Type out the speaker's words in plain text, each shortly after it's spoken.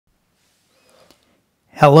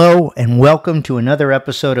Hello and welcome to another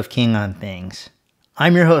episode of King on Things.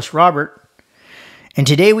 I'm your host Robert, and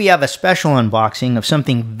today we have a special unboxing of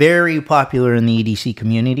something very popular in the EDC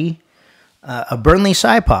community, a Burnley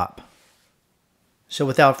Cypop. So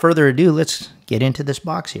without further ado, let's get into this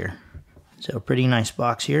box here. So a pretty nice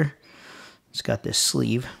box here. It's got this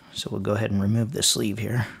sleeve, so we'll go ahead and remove the sleeve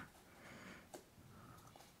here.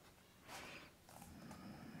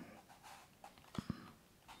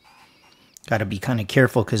 Got to be kind of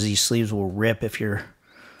careful because these sleeves will rip if you're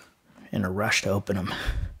in a rush to open them.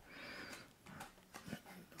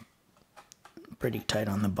 Pretty tight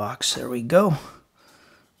on the box. There we go.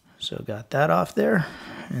 So got that off there.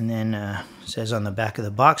 And then it says on the back of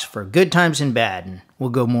the box, for good times and bad. And we'll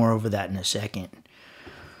go more over that in a second.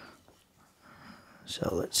 So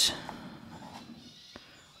let's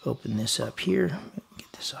open this up here.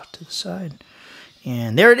 Get this off to the side.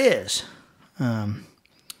 And there it is.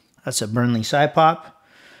 That's a Burnley Cypop.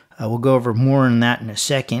 We'll go over more on that in a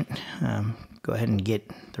second. Go ahead and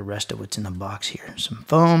get the rest of what's in the box here. Some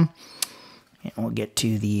foam, and we'll get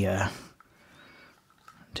to the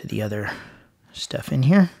other stuff in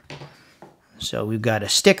here. So we've got a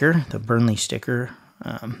sticker, the Burnley sticker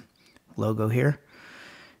logo here,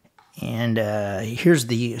 and here's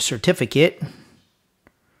the certificate.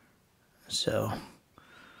 So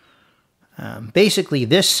basically,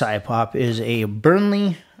 this Cypop is a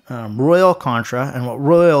Burnley Royal Contra, and what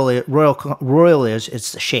Royal is,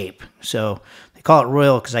 it's the shape. So they call it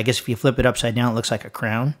Royal because I guess if you flip it upside down, it looks like a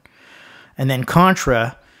crown. And then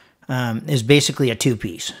Contra is basically a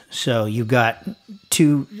two-piece. So you've got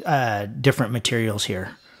two different materials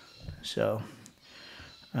here. So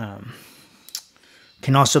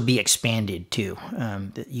can also be expanded too.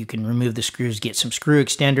 You can remove the screws, get some screw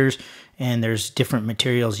extenders, and there's different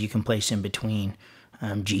materials you can place in between.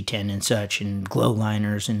 G10 and such, and glow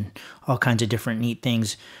liners, and all kinds of different neat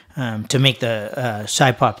things to make the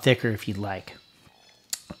Cypop thicker if you'd like.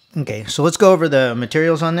 Okay, so let's go over the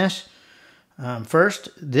materials on this. First,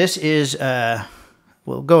 this is,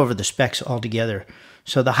 we'll go over the specs all together.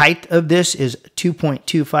 So the height of this is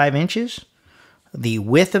 2.25 inches. The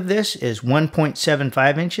width of this is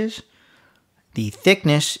 1.75 inches. The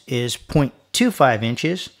thickness is 0.25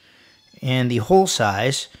 inches. And the hole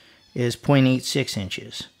size is 0.86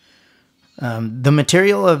 inches. The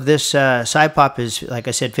material of this Cypop is, like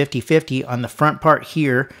I said, 50-50. On the front part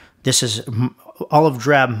here, this is olive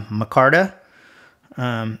drab micarta.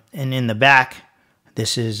 And in the back,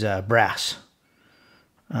 this is brass.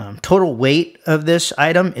 Total weight of this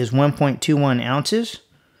item is 1.21 ounces.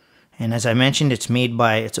 And as I mentioned, it's made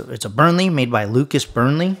by, it's a Burnley, made by Lucas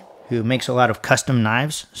Burnley, who makes a lot of custom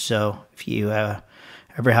knives. So if you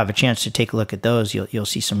ever have a chance to take a look at those, you'll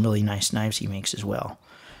see some really nice knives he makes as well.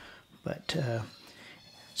 But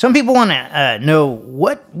some people want to know,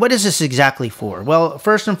 what is this exactly for? Well,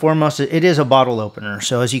 first and foremost, it is a bottle opener.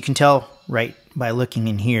 So as you can tell right by looking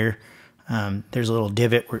in here, there's a little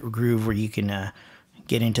divot or groove where you can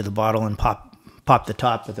get into the bottle and pop the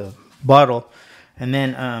top of the bottle. And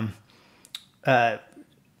then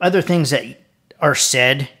other things that are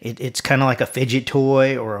said, it's kind of like a fidget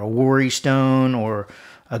toy or a worry stone or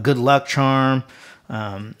a good luck charm.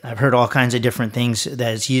 I've heard all kinds of different things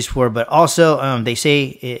that it's used for, but also they say,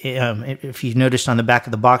 if you've noticed on the back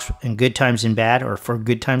of the box, in good times and bad, or for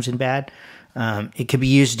good times and bad, it could be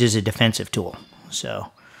used as a defensive tool.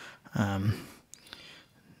 So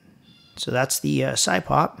that's the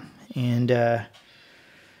Cypop, and I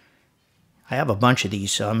have a bunch of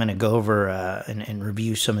these, so I'm going to go over and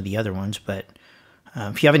review some of the other ones. But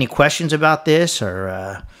if you have any questions about this,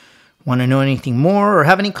 or want to know anything more, or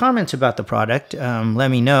have any comments about the product, let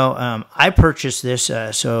me know. I purchased this,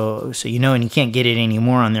 so you know, and you can't get it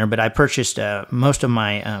anymore on there, but I purchased most of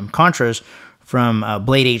my Contras from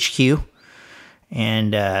Blade HQ,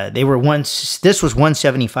 and they were this was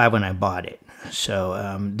 $175 when I bought it.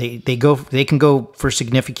 So they can go for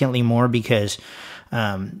significantly more because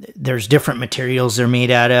there's different materials they're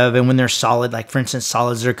made out of, and when they're solid, like for instance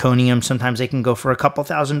solid zirconium, sometimes they can go for a couple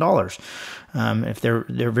 $1,000s. If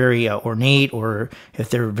they're very ornate, or if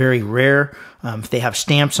they're very rare, if they have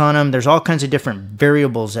stamps on them, there's all kinds of different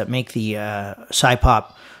variables that make the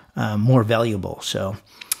Cypop more valuable. So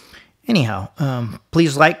anyhow,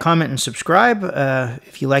 please like, comment, and subscribe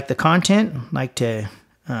if you like the content. Like to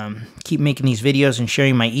keep making these videos and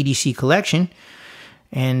sharing my EDC collection.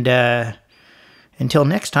 And until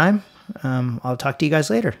next time, I'll talk to you guys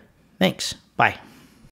later. Thanks. Bye.